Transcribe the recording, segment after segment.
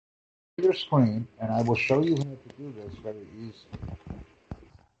your screen, and I will show you how to do this very easily.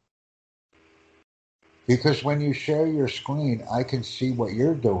 Because when you share your screen, I can see what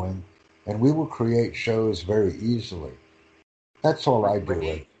you're doing, and we will create shows very easily. That's all But I do.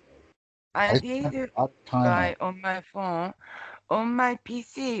 wait, I I spend did a lot of time on try it. on my phone. On my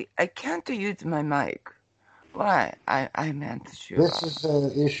PC, I can't use my mic. Why? I'm not This sure. is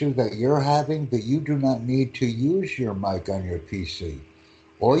an issue that you're having, but you do not need to use your mic on your PC.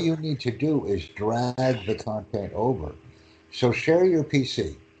 All you need to do is drag the content over. So share your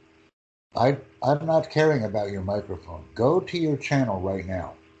PC. I'm not caring about your microphone. Go to your channel right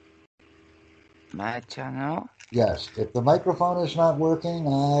now. My channel? Yes, if the microphone is not working,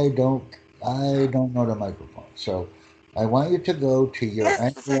 I don't know the microphone. So I want you to go to your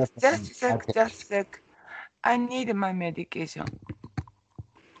Just a Anchor sec, FM just a sec, podcast. just a sec. I need my medication.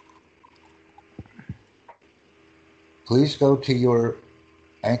 Please go to your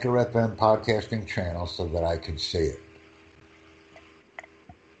Anchor FM podcasting channel so that I can see it.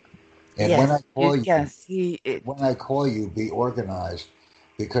 And when I Yes, you call can you, see it. when I call you, be organized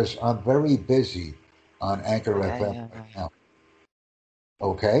because I'm very busy on Anchor Yeah, FM yeah. right now.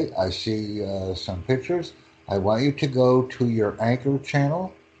 Okay, I see some pictures. I want you to go to your Anchor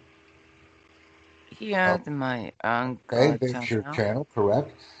channel. Here's my Okay, Anchor there's your channel. channel,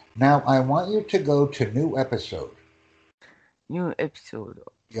 correct. Now I want you to go to new episode. New episode.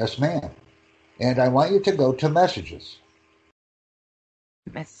 Yes, ma'am. And I want you to go to messages.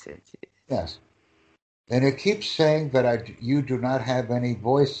 Messages. Yes. And it keeps saying that you do not have any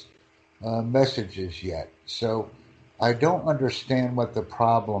voice messages yet. So I don't understand what the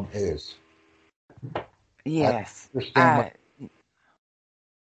problem is. I don't Yes, understand what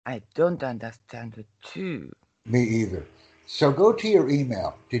I don't understand too. me either. So go to your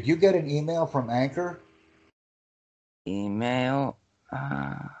email. Did you get an email from Anchor? Email,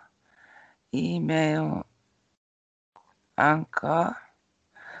 email, Anchor,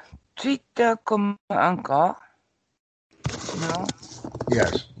 Twitter, Anchor. No,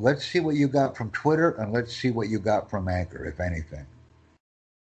 Yes. Let's see what you got from Twitter and let's see what you got from Anchor, if anything.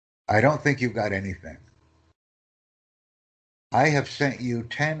 I don't think you got anything. I have sent you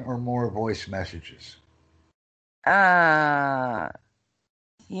 10 or more voice messages. Ah,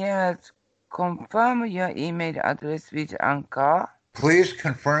 yes. Confirm your email address with Anchor. Please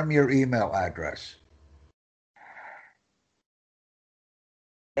confirm your email address.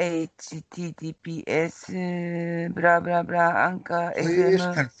 HTTPS blah blah blah Anchor Please FM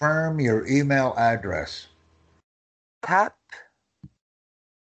confirm your email address. tap.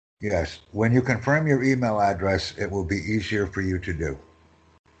 Yes. When you confirm your email address, it will be easier for you to do.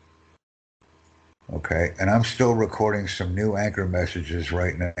 Okay. And I'm still recording some new Anchor messages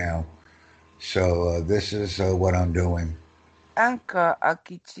right now. So this is what I'm doing. Anchor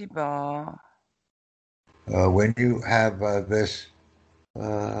Akichiba. When you have this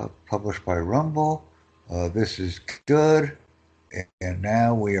published by Rumble, this is good. And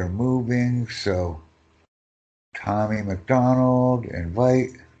now we are moving. So Tommy McDonald,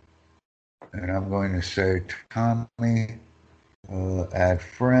 invite. And I'm going to say Tommy, add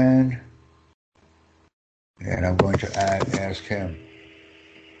friend. And I'm going to ask him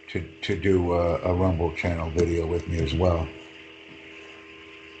to do a Rumble channel video with me as well.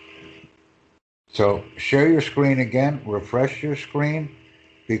 So share your screen again, refresh your screen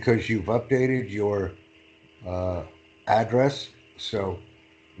because you've updated your uh, address. So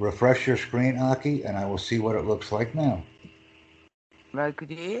refresh your screen, Aki, and I will see what it looks like now. Like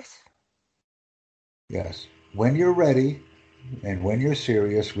this. Yes. When you're ready and when you're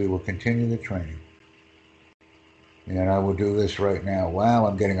serious, we will continue the training. And I will do this right now. Wow,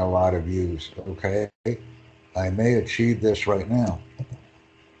 I'm getting a lot of views. Okay. I may achieve this right now.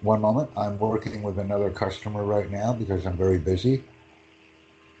 One moment. I'm working with another customer right now because I'm very busy.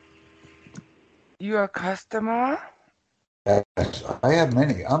 Your customer? Yes, I have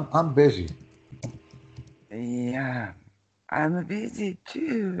many. I'm busy. Yeah, I'm busy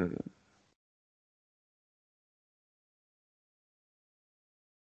too.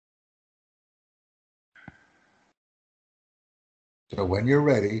 So when you're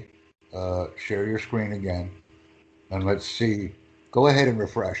ready, share your screen again, and let's see. Go ahead and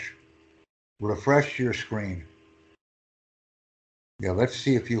refresh. Refresh your screen. Yeah, let's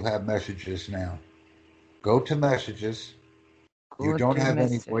see if you have messages now. Go to messages. You Go don't to have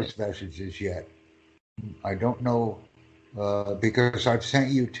any message. voice messages yet. I don't know because I've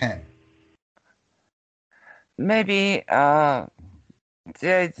sent you 10. Maybe there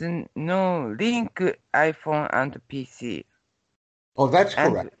is no link iPhone and PC. Oh, that's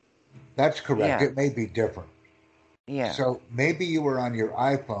And correct. That's correct. yeah, It may be different. Yeah. So maybe you were on your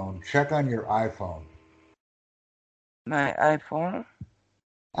iPhone. Check on your iPhone. My iPhone?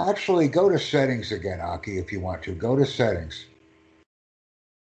 Actually, go to settings again, Aki, if you want to. Go to settings.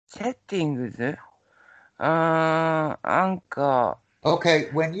 Settings? Anchor. Okay,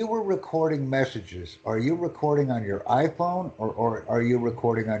 when you were recording messages, are you recording on your iPhone or are you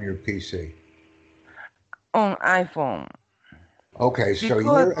recording on your PC? On iPhone. Okay, so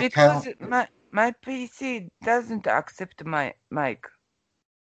your Because account, my PC doesn't accept my mic.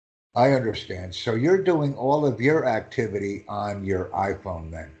 I understand. So you're doing all of your activity on your iPhone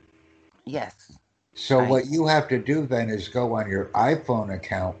then. Yes. So what you have to do then is go on your iPhone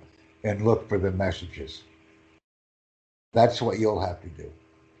account and look for the messages. That's what you'll have to do.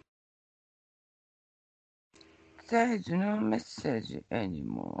 There is no message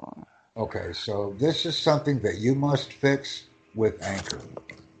anymore. Okay, so this is something that you must fix with Anchor.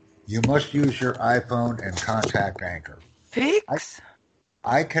 You must use your iPhone and contact Anchor. Fix?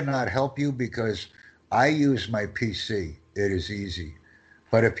 I cannot help you because I use my PC. It is easy.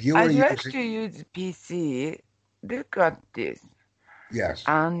 But if you are I'd like using, to use PC. Look at this. yes.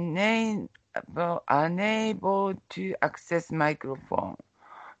 Unable to access microphone.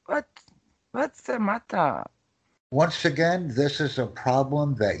 What's the matter? Once again, this is a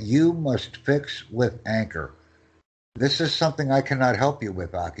problem that you must fix with Anchor. This is something I cannot help you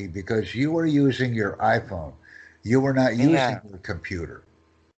with, Aki, because you are using your iPhone. You are not using Yeah. your computer.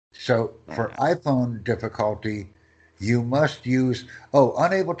 So for Yeah. iPhone difficulty, you must use,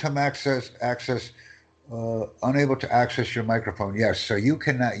 unable to unable to access your microphone. Yes, so you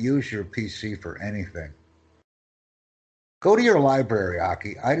cannot use your PC for anything. Go to your library,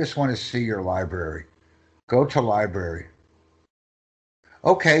 Aki. I just want to see your library. Go to library.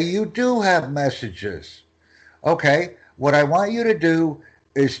 Okay, you do have messages. Okay, what I want you to do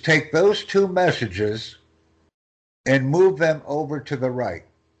is take those two messages and move them over to the right.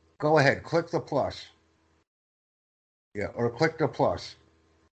 Go ahead, click the plus. Yeah, or click the plus.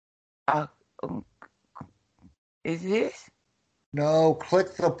 Um, is this? No,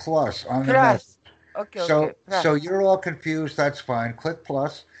 click the plus on the message. Plus. Okay, So plus. so you're all confused, that's fine. Click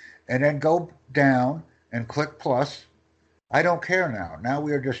plus and then go down and click plus. I don't care now. Now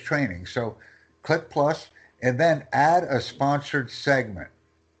we are just training. So click plus and then add a sponsored segment.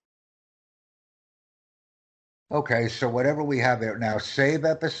 Okay, so whatever we have there now, save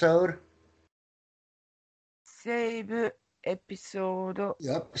episode. Save episode.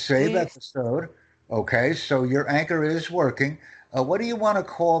 Yep, save This episode. Okay, so your anchor is working. What do you want to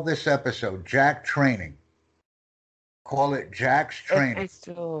call this episode? Jack Training. Call it Jack's Training.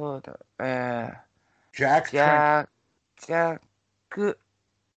 episode. Jack Training. Jack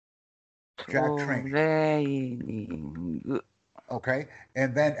Jack Training. training. Okay,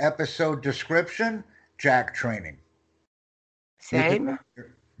 and then episode description, Jack Training. You can Same.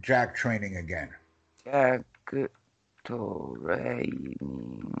 Jack Training again. Jack training.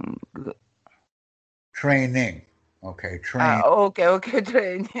 Training. Okay, train. Okay,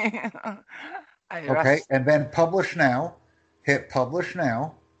 training. I Okay, lost. and then publish now. Hit publish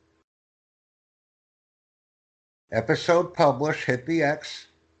now. Episode publish, hit the X.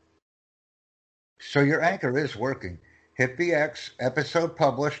 So your anchor is working. Hit the X, episode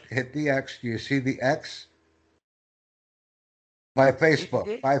published, hit the X. Do you see the X? By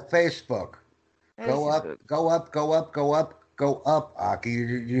Facebook. By Facebook. Go up, go up, go up, go up, go up, Aki.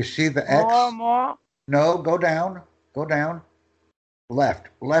 You see the X? More. No, go down. Go down. Left,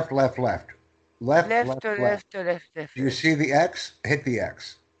 left, left, left. Left. Do you see the X? Hit the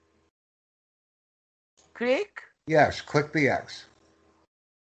X. Click? Yes, click the X.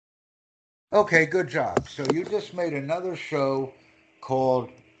 Okay, good job. So you just made another show called,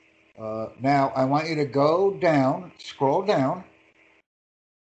 now I want you to go down, scroll down.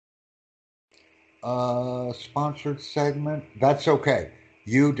 Sponsored segment. That's okay.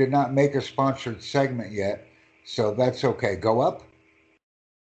 You did not make a sponsored segment yet, so that's okay. Go up.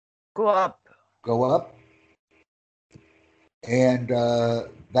 Go up. Go up. And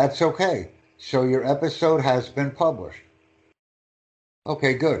that's okay. So your episode has been published.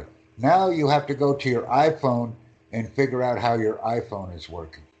 Okay, good. Now you have to go to your iPhone and figure out how your iPhone is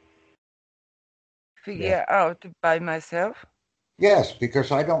working. Figure out by myself? Yes,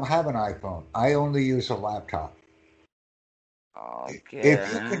 because I don't have an iPhone. I only use a laptop. Okay.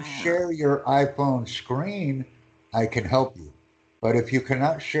 If you can share your iPhone screen, I can help you. But if you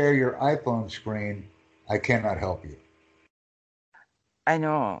cannot share your iPhone screen, I cannot help you. I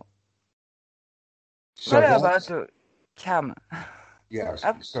know. So what about cam? Yes.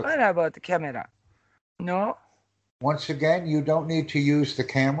 What about the camera? No? Once again, you don't need to use the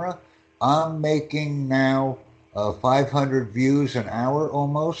camera. I'm making now 500 views an hour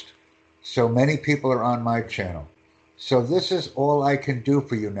almost. So many people are on my channel. So this is all I can do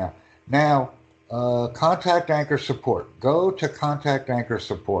for you now. Now, contact Anchor support. Go to contact Anchor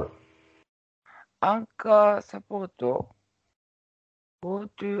support. Anchor support. Go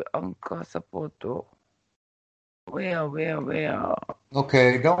to Anchor support. Where?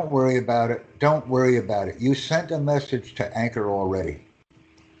 Okay, don't worry about it. Don't worry about it. You sent a message to Anchor already.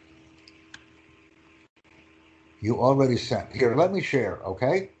 You already sent. Here, let me share,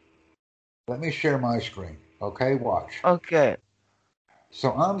 okay? Let me share my screen. Okay, watch. Okay.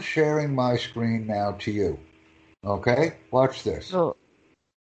 So I'm sharing my screen now to you. Okay? Watch this. So,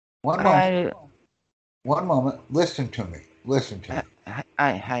 One moment. One moment. Listen to me. Listen to me.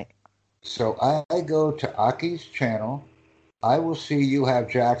 Hi. So I go to Aki's channel. I will see you have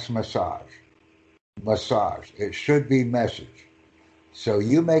Jack's massage. Massage. It should be message. So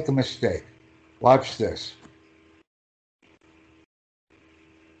you make a mistake. Watch this.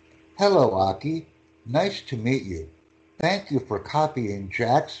 Hello, Aki. Nice to meet you. Thank you for copying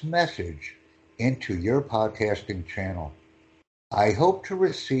Jack's message into your podcasting channel. I hope to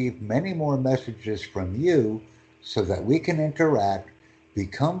receive many more messages from you so that we can interact,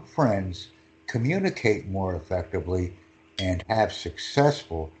 become friends, communicate more effectively, and have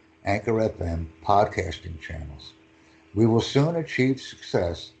successful Anchor FM podcasting channels. We will soon achieve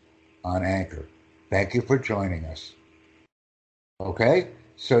success on Anchor. Thank you for joining us. Okay,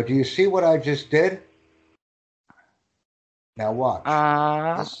 so do you see what I just did? Now watch.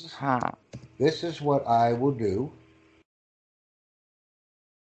 This is what I will do.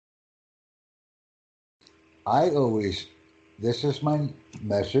 This is my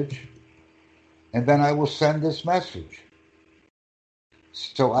message, and then I will send this message.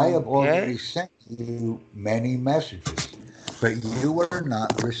 So I have already sent you many messages, but you are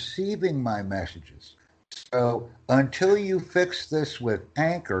not receiving my messages. So until you fix this with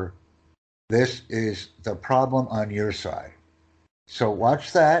Anchor, this is the problem on your side. So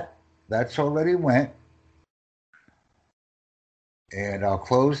watch that. That's already went. And I'll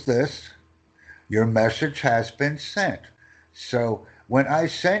close this. Your message has been sent. So when I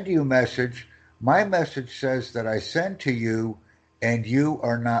send you a message, my message says that I send to you and you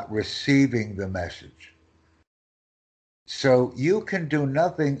are not receiving the message. So you can do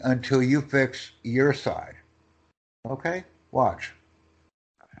nothing until you fix your side. Okay? Watch.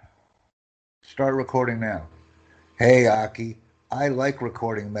 Start recording now. Hey, Aki, I like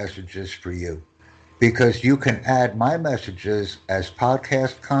recording messages for you because you can add my messages as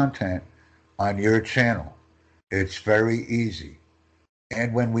podcast content on your channel. It's very easy.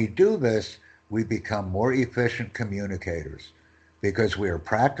 And when we do this, we become more efficient communicators because we are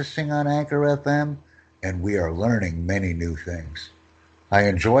practicing on Anchor FM and we are learning many new things. I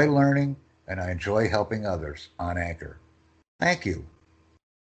enjoy learning and I enjoy helping others on Anchor. Thank you.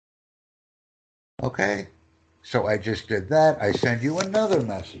 Okay, so I just did that. I send you another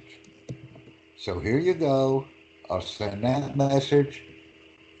message. So here you go. I'll send that message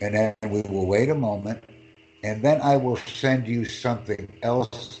and then we will wait a moment. And then I will send you something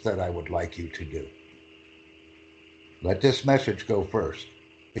else that I would like you to do. Let this message go first,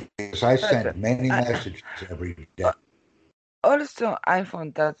 because I send many messages every day. Also,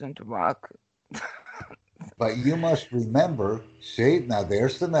 iPhone doesn't work. But you must remember, see, now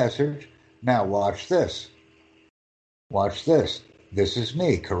there's the message. Now watch this. Watch this. This is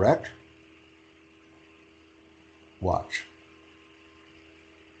me, correct? Watch.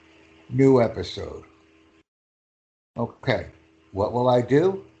 New episode. Okay, what will I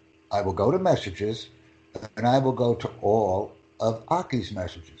do? I will go to messages, and I will go to all of Aki's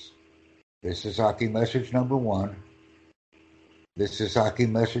messages. This is Aki message number 1. This is Aki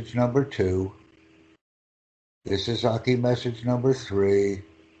message number 2. This is Aki message number 3.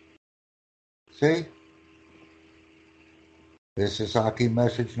 See? This is Aki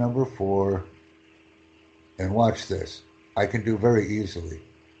message number 4. And watch this. I can do very easily.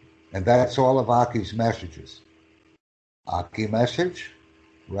 And that's all of Aki's messages. Aki message,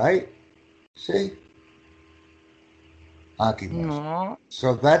 right? See? Aki message. No.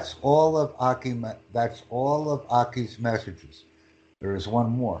 So that's all of Aki's messages. There is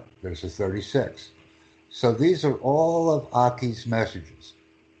one more. There's a 36. So these are all of Aki's messages.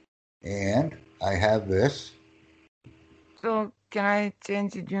 And I have this. So can I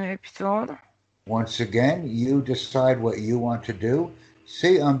change new episode? Once again, you decide what you want to do.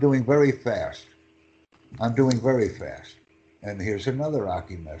 See, I'm doing very fast. And here's another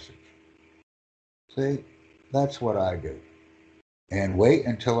Aki message. See, that's what I do. And wait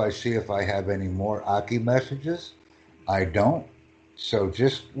until I see if I have any more Aki messages. I don't. So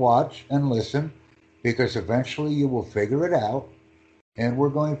just watch and listen. because eventually you will figure it out. And we're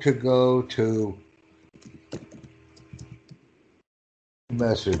going to go to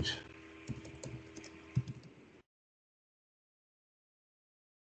message.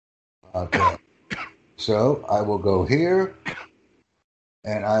 Okay. So I will go here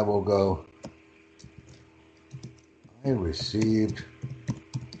and I will go. I received.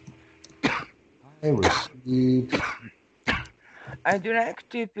 I'd like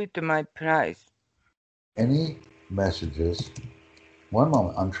to put my price. Any messages. One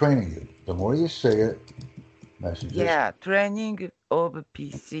moment. I'm training you. The more you say it, messages. Yeah, training of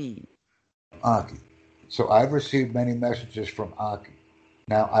PC. Aki. So I've received many messages from Aki.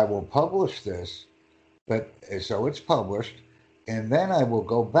 Now I will publish this, but so it's published, and then I will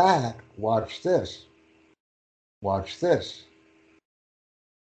go back. Watch this. Watch this.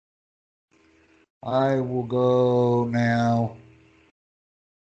 I will go now.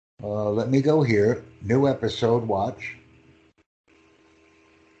 Let me go here. New episode. Watch.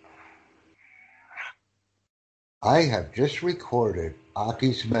 I have just recorded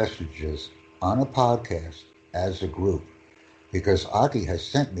Aki's messages on a podcast as a group because Aki has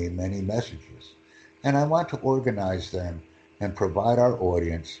sent me many messages, and I want to organize them and provide our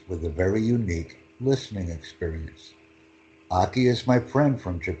audience with a very unique listening experience. Aki is my friend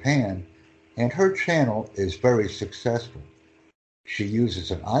from Japan, and her channel is very successful. She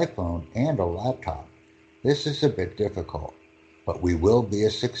uses an iPhone and a laptop. This is a bit difficult, but we will be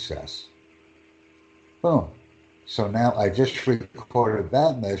a success. Boom. So now I just recorded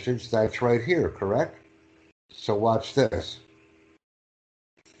that message. That's right here, correct? So watch this.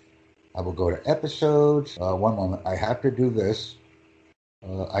 I will go to episodes. One moment. I have to do this.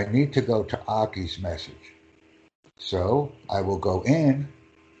 I need to go to Aki's message. So I will go in.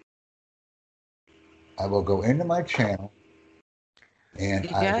 I will go into my channel. And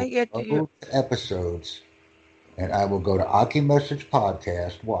I will go to episodes. And I will go to Aki Message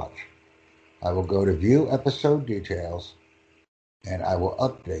Podcast. Watch. I will go to view episode details. And I will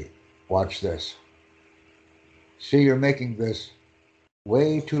update. Watch this. See, you're making this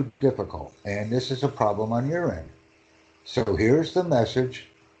way too difficult, and this is a problem on your end. So here's the message.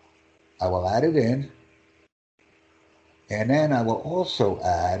 I will add it in, and then I will also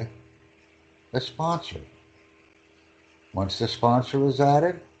add the sponsor. Once the sponsor is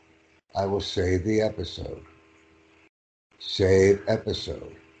added, I will save the episode. Save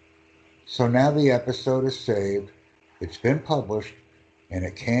episode. So now the episode is saved, it's been published, and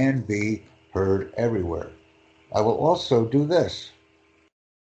it can be heard everywhere. I will also do this.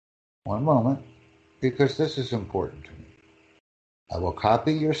 One moment, because this is important to me. I will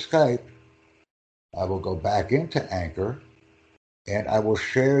copy your Skype. I will go back into Anchor, and I will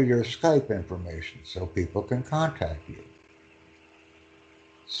share your Skype information so people can contact you.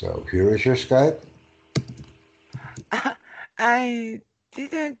 So here is your Skype. I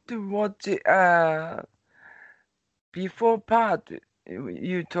didn't watch before part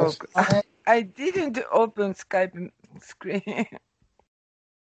you talk. I didn't open Skype screen.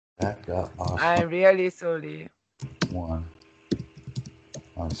 That got awesome. I'm really sorry. One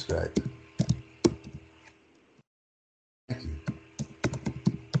on Skype. Thank you.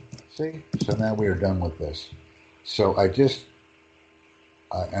 See? So now we are done with this. So I just,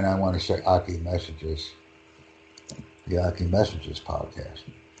 and I want to say Aki Messages, the Aki Messages podcast.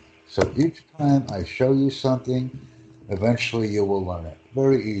 So each time I show you something, eventually you will learn it.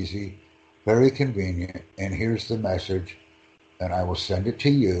 Very easy, very convenient. And here's the message, and I will send it to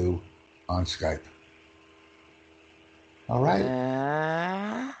you on Skype. All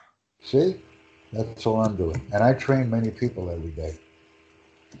right. See? That's all I'm doing. And I train many people every day.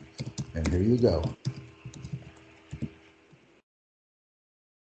 And here you go.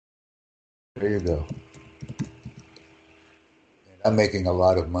 There you go. I'm making a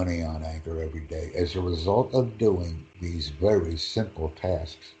lot of money on Anchor every day as a result of doing these very simple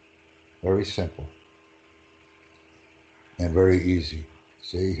tasks. Very simple. And very easy.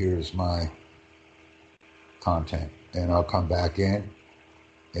 See, here's my content. And I'll come back in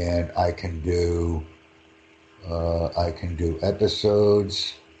and I can do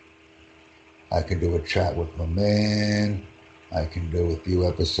episodes. I can do a chat with Lamin. I can do a few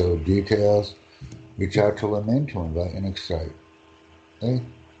episode details. Reach out to Lamin to invite and excite. Okay?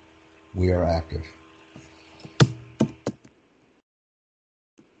 We are active.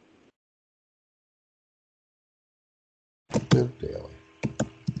 Active daily.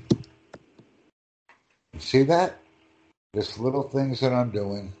 You see that? Just little things that I'm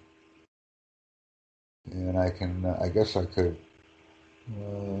doing. And I can, I guess I could,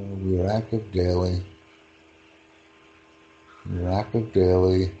 we are active daily. We are active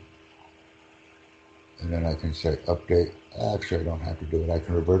daily. And then I can say update. Actually, I don't have to do it. I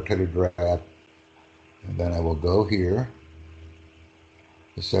can revert to the draft. And then I will go here.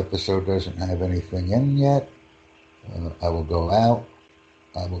 This episode doesn't have anything in yet. I will go out.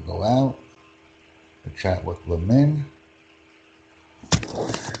 I will go out. Chat with Lamin.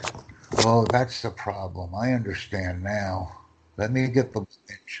 Oh, that's the problem. I understand now. Let me get the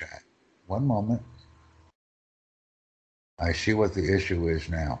Lamin chat. One moment. I see what the issue is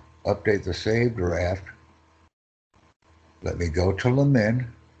now. Update the saved draft. Let me go to Lamin.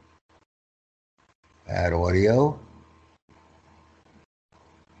 Add audio.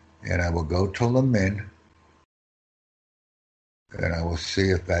 And I will go to Lamin. And I will see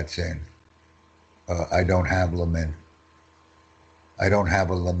if that's in. I don't have Lamin. I don't have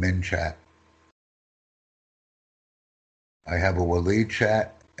a Lamin chat. I have a Waleed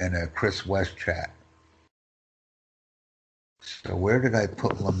chat and a Chris West chat. So where did I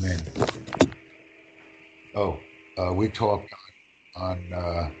put Lamin? Oh, we talked on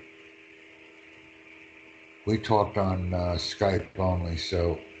Skype only,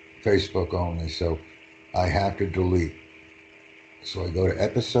 so Facebook only. So I have to delete. So I go to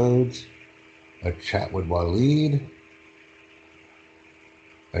episodes, a chat with Waleed,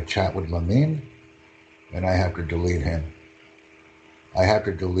 a chat with Lamin, and I have to delete him. I have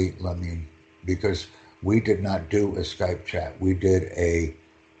to delete Lamin because we did not do a Skype chat. We did a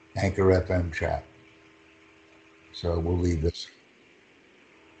Anchor FM chat. So we'll leave this.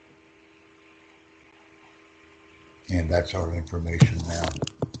 And that's our information now.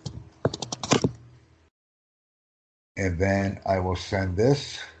 And then I will send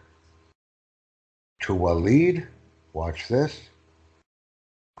this to Waleed. Watch this.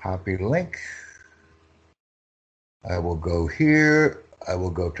 Copy link. I will go here. I will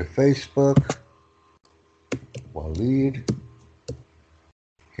go to Facebook. Waleed.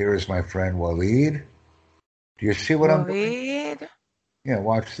 Here is my friend Waleed. Do you see what I'm doing? Waleed? Yeah,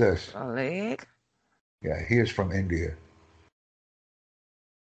 watch this. Waleed? Yeah, he is from India.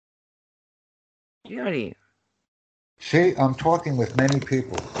 Really? See, I'm talking with many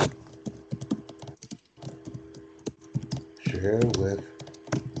people. Share with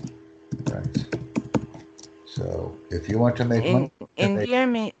friends. So if you want to make money... India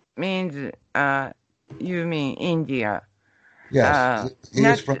means, you mean India. Yes, he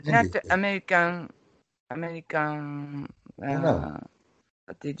is from not India. American, No.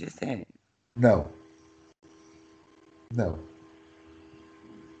 what did you say? No.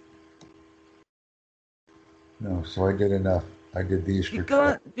 No, so I did enough. I did these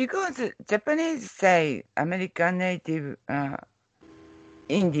for because Japanese say American native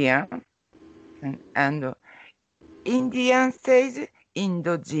Indian and Indian says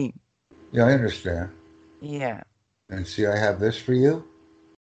Indojin. Yeah, I understand. Yeah. And see, I have this for you.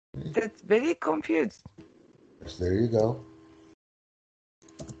 That's very confused. Yes, there you go.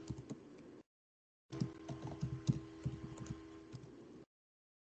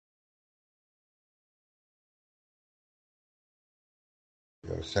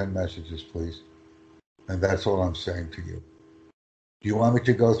 Send messages, please. And that's all I'm saying to you. Do you want me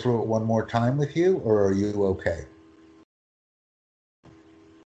to go through it one more time with you, or are you okay?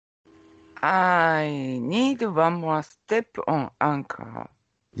 I need one more step on Anchor.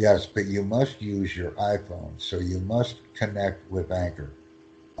 Yes, but you must use your iPhone. So you must connect with Anchor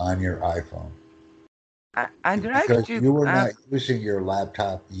on your iPhone. I'd like because to. you were not using your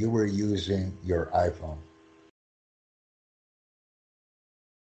laptop, you were using your iPhone.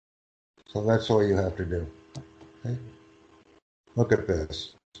 So that's all you have to do. Okay? Look at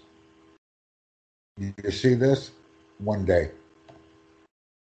this. You see this? One day.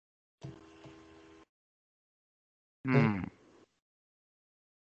 Hmm.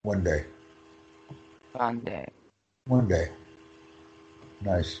 One day. One day. One day.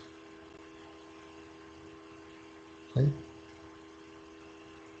 Nice. See?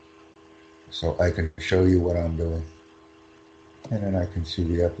 So I can show you what I'm doing. And then I can see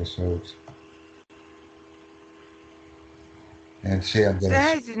the episodes. And see, I'm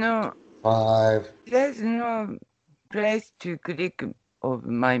getting 5. There's no place to click of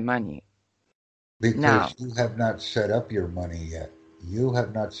my money. Because you have not set up your money yet. You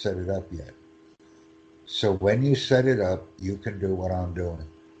have not set it up yet. So when you set it up, you can do what I'm doing.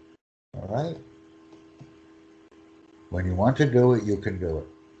 All right? When you want to do it, you can do it.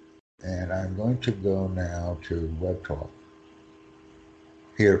 And I'm going to go now to Web Talk.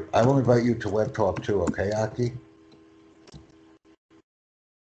 Here, I will invite you to Web Talk too, okay, Aki?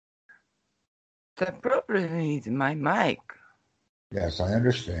 The problem is my mic. Yes, I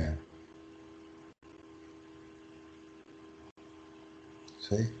understand.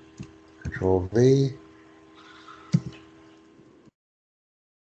 See? Control V.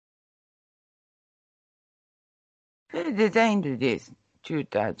 Who designed this,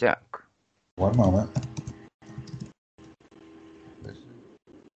 Tutor Jack? One moment.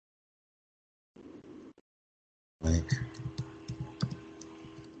 Link.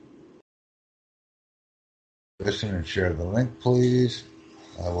 Listen and share the link, please.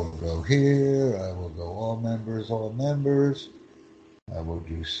 I will go here. I will go all members, all members. I will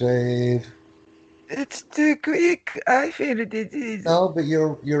do save. It's too quick. I feel disease. No, but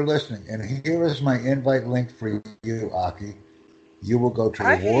you're listening. And here is my invite link for you, Aki. You will go to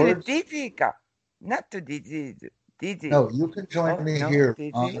I feel rewards. dizzy. Not disease. Dizzy. No, you can join me here.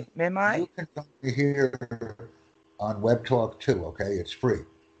 Dizzy. Memai? You can join me here on Web Talk too. Okay, it's free.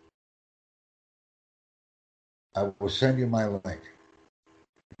 I will send you my link.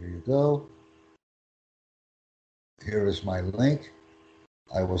 Here you go. Here is my link.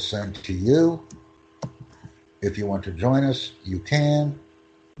 I will send to you. If you want to join us, you can.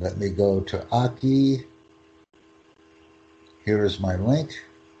 Let me go to Aki. Here is my link.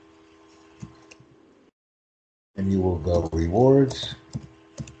 And you will go rewards.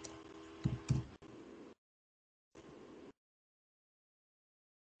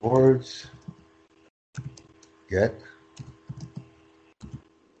 Rewards. Get.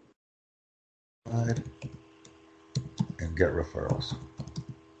 And get referrals.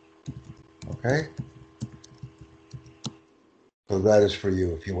 Okay? So that is for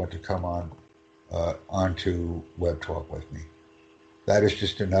you if you want to come onto Web Talk with me. That is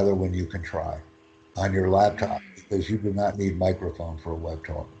just another one you can try on your laptop because you do not need microphone for a Web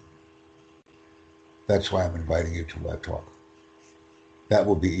Talk. That's why I'm inviting you to Web Talk. That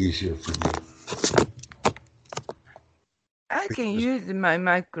will be easier for you. I can use my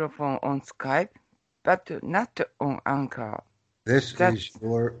microphone on Skype, but not on Anchor. Is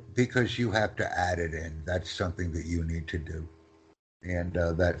because you have to add it in. That's something that you need to do. And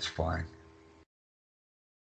that's fine.